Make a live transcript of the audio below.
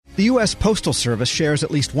The U.S. Postal Service shares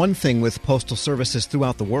at least one thing with postal services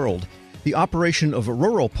throughout the world. The operation of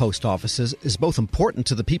rural post offices is both important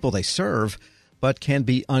to the people they serve, but can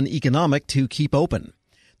be uneconomic to keep open.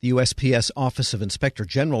 The USPS Office of Inspector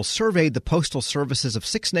General surveyed the postal services of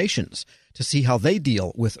 6 nations to see how they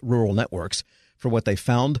deal with rural networks. For what they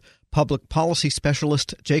found, public policy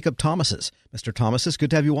specialist Jacob Thomases. Mr. Thomases,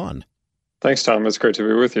 good to have you on. Thanks, Tom. It's great to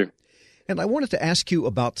be with you. And I wanted to ask you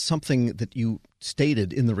about something that you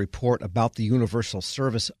stated in the report about the universal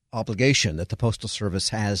service obligation that the Postal Service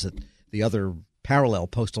has that the other parallel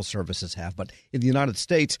postal services have. But in the United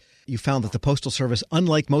States, you found that the Postal Service,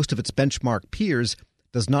 unlike most of its benchmark peers,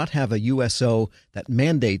 does not have a USO that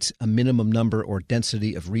mandates a minimum number or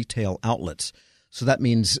density of retail outlets. So that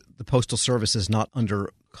means the Postal Service is not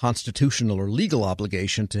under constitutional or legal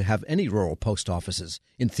obligation to have any rural post offices,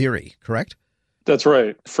 in theory, correct? That's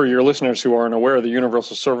right. For your listeners who aren't aware, the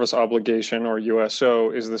Universal Service Obligation, or USO,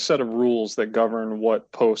 is the set of rules that govern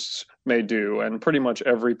what posts may do. And pretty much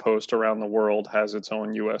every post around the world has its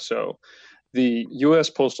own USO. The U.S.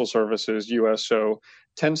 Postal Service's USO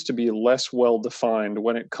tends to be less well-defined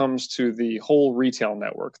when it comes to the whole retail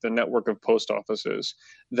network, the network of post offices,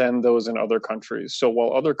 than those in other countries. So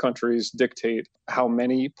while other countries dictate how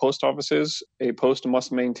many post offices a post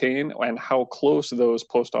must maintain and how close those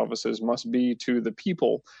post offices must be to the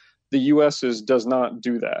people, the U.S. does not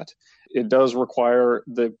do that. It does require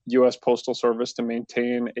the U.S. Postal Service to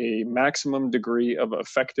maintain a maximum degree of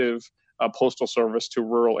effective postal service to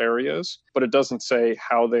rural areas, but it doesn't say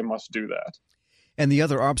how they must do that. And the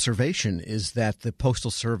other observation is that the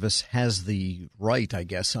Postal Service has the right, I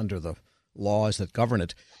guess, under the laws that govern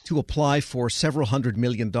it, to apply for several $100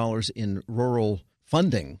 million in rural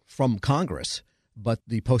funding from Congress, but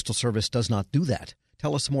the Postal Service does not do that.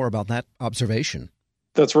 Tell us more about that observation.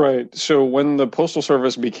 That's right. So when the Postal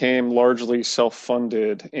Service became largely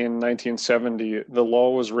self-funded in 1970, the law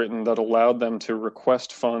was written that allowed them to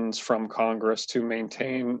request funds from Congress to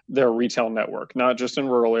maintain their retail network, not just in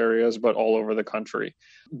rural areas, but all over the country.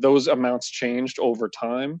 Those amounts changed over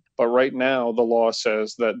time, but right now the law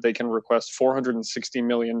says that they can request $460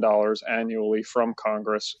 million annually from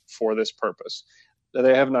Congress for this purpose.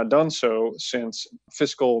 They have not done so since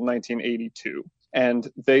fiscal 1982.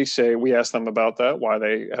 And they say, we asked them about that, why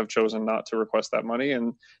they have chosen not to request that money.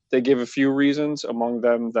 And they give a few reasons, among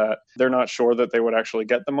them that they're not sure that they would actually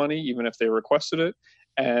get the money, even if they requested it,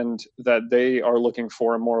 and that they are looking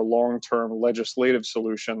for a more long-term legislative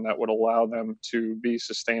solution that would allow them to be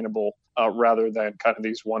sustainable rather than kind of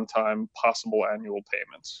these one-time possible annual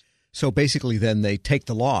payments. So basically then they take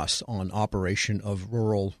the loss on operation of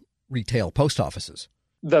rural retail post offices.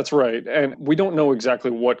 That's right. And we don't know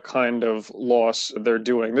exactly what kind of loss they're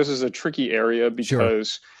doing. This is a tricky area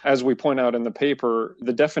because, as we point out in the paper,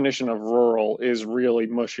 the definition of rural is really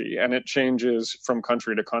mushy and it changes from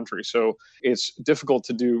country to country. So it's difficult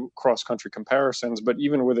to do cross-country comparisons. But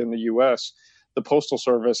even within the U.S., the Postal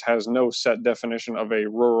Service has no set definition of a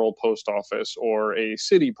rural post office or a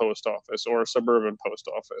city post office or a suburban post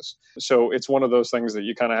office. So it's one of those things that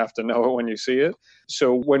you kind of have to know when you see it.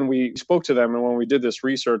 So when we spoke to them and when we did this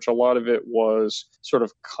research, a lot of it was sort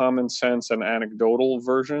of common sense and anecdotal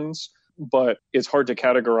versions. But it's hard to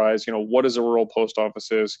categorize, what is a rural post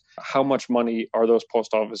office is, how much money are those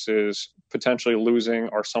post offices potentially losing?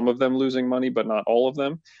 Are some of them losing money, but not all of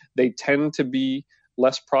them? They tend to be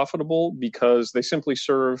less profitable because they simply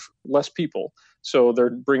serve less people. So they're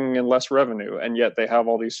bringing in less revenue, and yet they have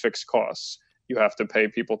all these fixed costs. You have to pay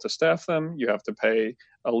people to staff them. You have to pay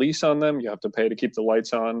a lease on them. You have to pay to keep the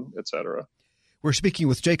lights on, et cetera. We're speaking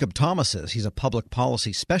with Jacob Thomases. He's a public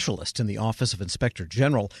policy specialist in the Office of Inspector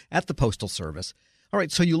General at the Postal Service. All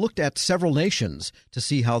right, so you looked at several nations to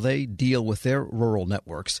see how they deal with their rural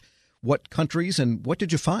networks. What countries and what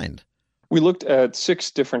did you find? We looked at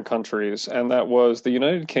 6 different countries, and that was the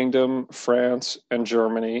United Kingdom, France, and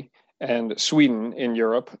Germany, and Sweden in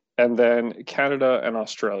Europe, and then Canada and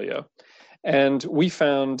Australia. And we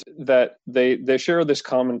found that they share this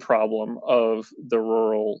common problem of the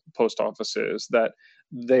rural post offices, that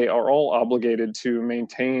they are all obligated to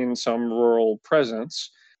maintain some rural presence,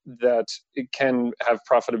 that it can have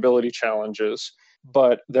profitability challenges.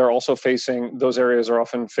 But they're also those areas are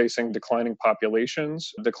often facing declining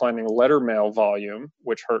populations, declining letter mail volume,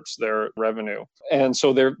 which hurts their revenue. And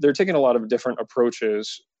so they're taking a lot of different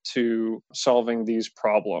approaches to solving these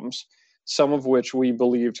problems, some of which we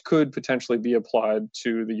believed could potentially be applied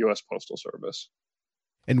to the U.S. Postal Service.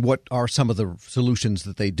 And what are some of the solutions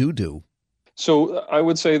that they do? So I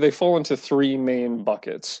would say they fall into 3 main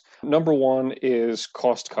buckets. Number one is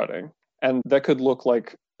cost cutting, and that could look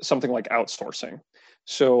like something like outsourcing.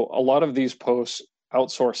 So a lot of these posts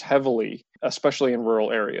outsource heavily, especially in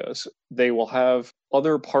rural areas. They will have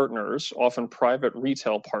other partners, often private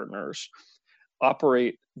retail partners,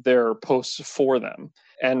 operate their posts for them.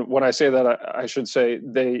 And when I say that, I should say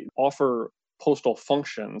they offer postal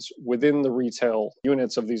functions within the retail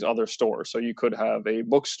units of these other stores. So you could have a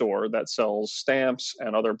bookstore that sells stamps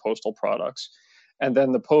and other postal products, and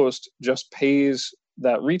then the post just pays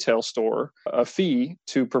that retail store a fee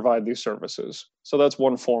to provide these services. So that's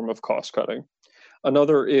one form of cost cutting.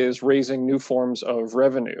 Another is raising new forms of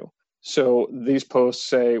revenue. So these posts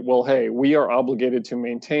say, well, hey, we are obligated to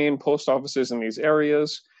maintain post offices in these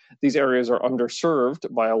areas. These areas are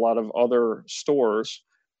underserved by a lot of other stores.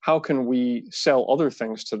 How can we sell other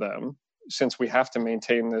things to them since we have to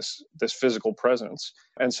maintain this physical presence?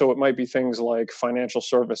 And so it might be things like financial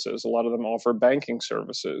services. A lot of them offer banking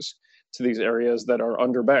services to these areas that are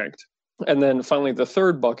underbanked. And then finally, the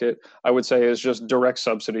third bucket, I would say, is just direct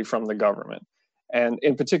subsidy from the government. And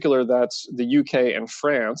in particular, that's the UK and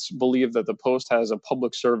France believe that the Post has a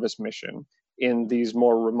public service mission in these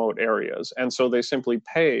more remote areas. And so they simply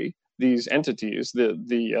pay these entities,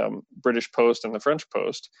 the British Post and the French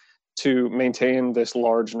Post, to maintain this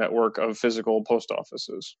large network of physical post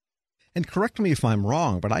offices. And correct me if I'm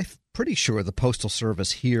wrong, but I'm pretty sure the Postal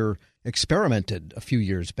Service here experimented a few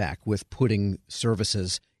years back with putting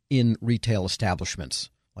services in retail establishments,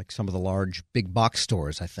 like some of the large big box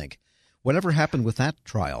stores, I think. Whatever happened with that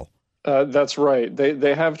trial? That's right.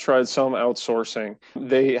 They have tried some outsourcing.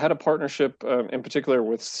 They had a partnership in particular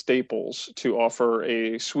with Staples to offer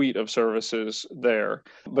a suite of services there,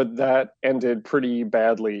 but that ended pretty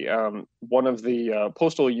badly. One of the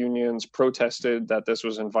postal unions protested that this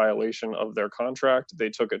was in violation of their contract. They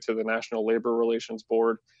took it to the National Labor Relations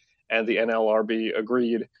Board, and the NLRB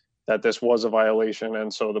agreed that this was a violation,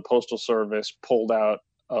 and so the Postal Service pulled out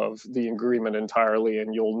of the agreement entirely,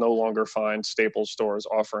 and you'll no longer find Staples stores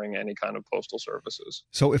offering any kind of postal services.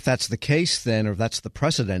 So if that's the case then, or if that's the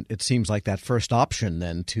precedent, it seems like that first option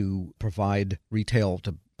then to provide retail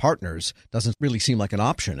to partners doesn't really seem like an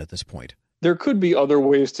option at this point. There could be other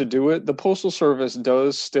ways to do it. The Postal Service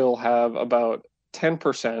does still have about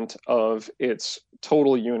 10% of its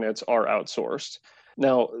total units are outsourced.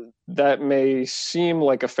 Now, that may seem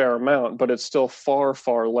like a fair amount, but it's still far,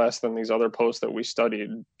 far less than these other posts that we studied.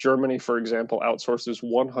 Germany, for example, outsources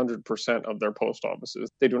 100% of their post offices.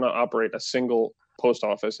 They do not operate a single post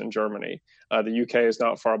office in Germany. The UK is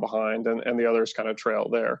not far behind, and the others kind of trail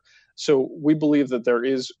there. So we believe that there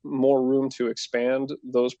is more room to expand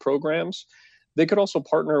those programs. They could also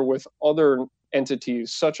partner with other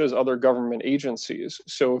entities, such as other government agencies.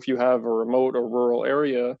 So if you have a remote or rural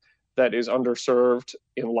area that is underserved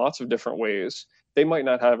in lots of different ways, they might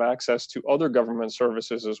not have access to other government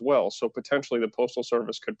services as well. So potentially the Postal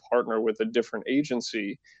Service could partner with a different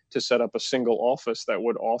agency to set up a single office that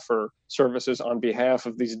would offer services on behalf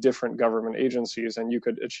of these different government agencies, and you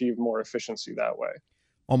could achieve more efficiency that way.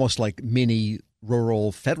 Almost like mini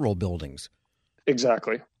rural federal buildings.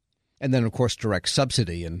 Exactly. And then, of course, direct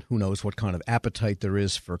subsidy, and who knows what kind of appetite there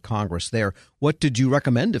is for Congress there. What did you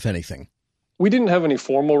recommend, if anything? We didn't have any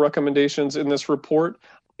formal recommendations in this report.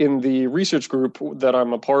 In the research group that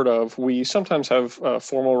I'm a part of, we sometimes have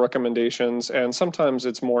formal recommendations, and sometimes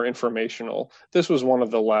it's more informational. This was one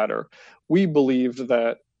of the latter. We believed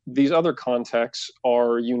that these other contexts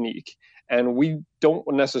are unique, and we don't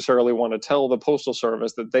necessarily want to tell the Postal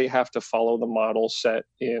Service that they have to follow the model set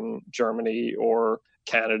in Germany or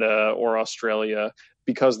Canada or Australia,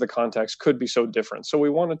 because the context could be so different. So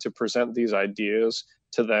we wanted to present these ideas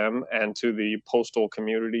to them and to the postal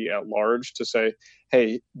community at large to say,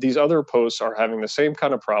 hey, these other posts are having the same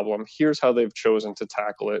kind of problem. Here's how they've chosen to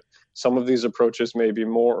tackle it. Some of these approaches may be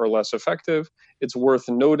more or less effective. It's worth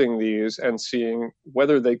noting these and seeing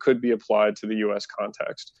whether they could be applied to the U.S.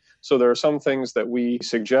 context. So there are some things that we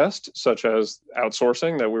suggest, such as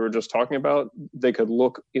outsourcing that we were just talking about. They could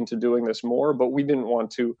look into doing this more, but we didn't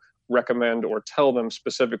want to recommend or tell them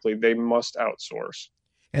specifically they must outsource.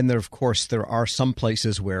 And there, of course, there are some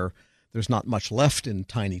places where there's not much left in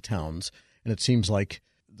tiny towns, and it seems like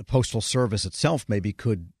the Postal Service itself maybe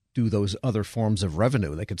could do those other forms of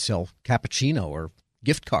revenue. They could sell cappuccino or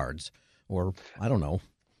gift cards or, I don't know,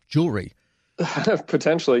 jewelry.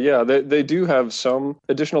 Potentially, yeah. They do have some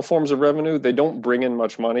additional forms of revenue. They don't bring in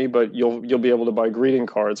much money, but you'll be able to buy greeting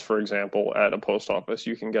cards, for example, at a post office.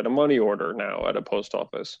 You can get a money order now at a post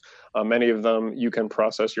office. Many of them, you can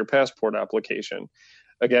process your passport application.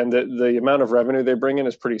 Again, the amount of revenue they bring in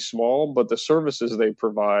is pretty small, but the services they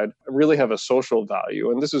provide really have a social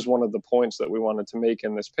value. And this is one of the points that we wanted to make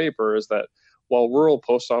in this paper, is that while rural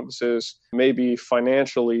post offices may be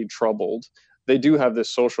financially troubled, they do have this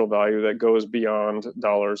social value that goes beyond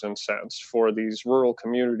dollars and cents for these rural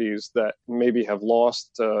communities that maybe have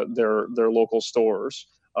lost their local stores.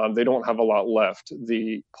 They don't have a lot left.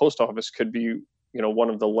 The post office could be, one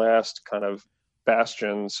of the last kind of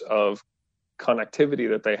bastions of connectivity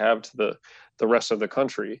that they have to the rest of the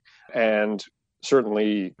country. And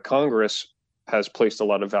certainly Congress has placed a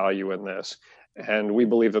lot of value in this. And we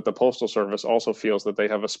believe that the Postal Service also feels that they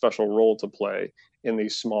have a special role to play in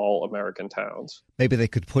these small American towns. Maybe they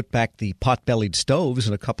could put back the pot-bellied stoves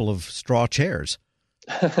and a couple of straw chairs.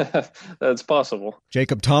 That's possible.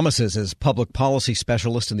 Jacob Thomas is Public Policy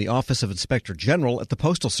Specialist in the Office of Inspector General at the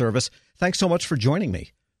Postal Service. Thanks so much for joining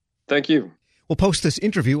me. Thank you. We'll post this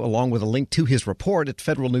interview along with a link to his report at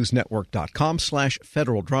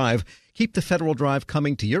federalnewsnetwork.com/Federal Drive. Keep the Federal Drive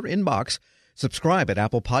coming to your inbox. Subscribe at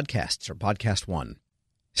Apple Podcasts or Podcast One.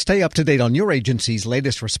 Stay up to date on your agency's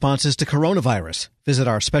latest responses to coronavirus. Visit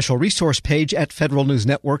our special resource page at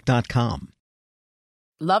federalnewsnetwork.com.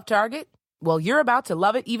 Love Target? Well, you're about to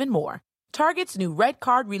love it even more. Target's new Red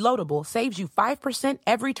Card Reloadable saves you 5%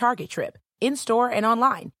 every Target trip, in-store and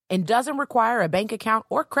online, and doesn't require a bank account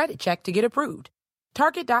or credit check to get approved.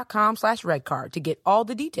 Target.com/redcard to get all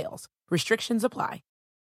the details. Restrictions apply.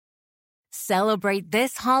 Celebrate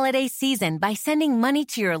this holiday season by sending money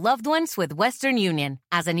to your loved ones with Western Union.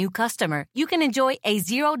 As a new customer, you can enjoy a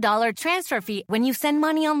 $0 transfer fee when you send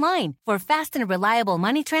money online. For fast and reliable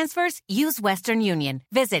money transfers, use Western Union.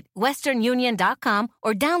 Visit westernunion.com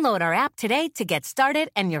or download our app today to get started,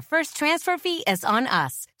 and your first transfer fee is on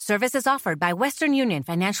us. Services offered by Western Union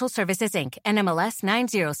Financial Services, Inc., NMLS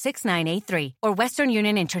 906983, or Western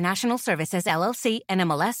Union International Services, LLC,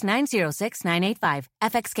 NMLS 906985.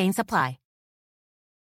 FX gains apply.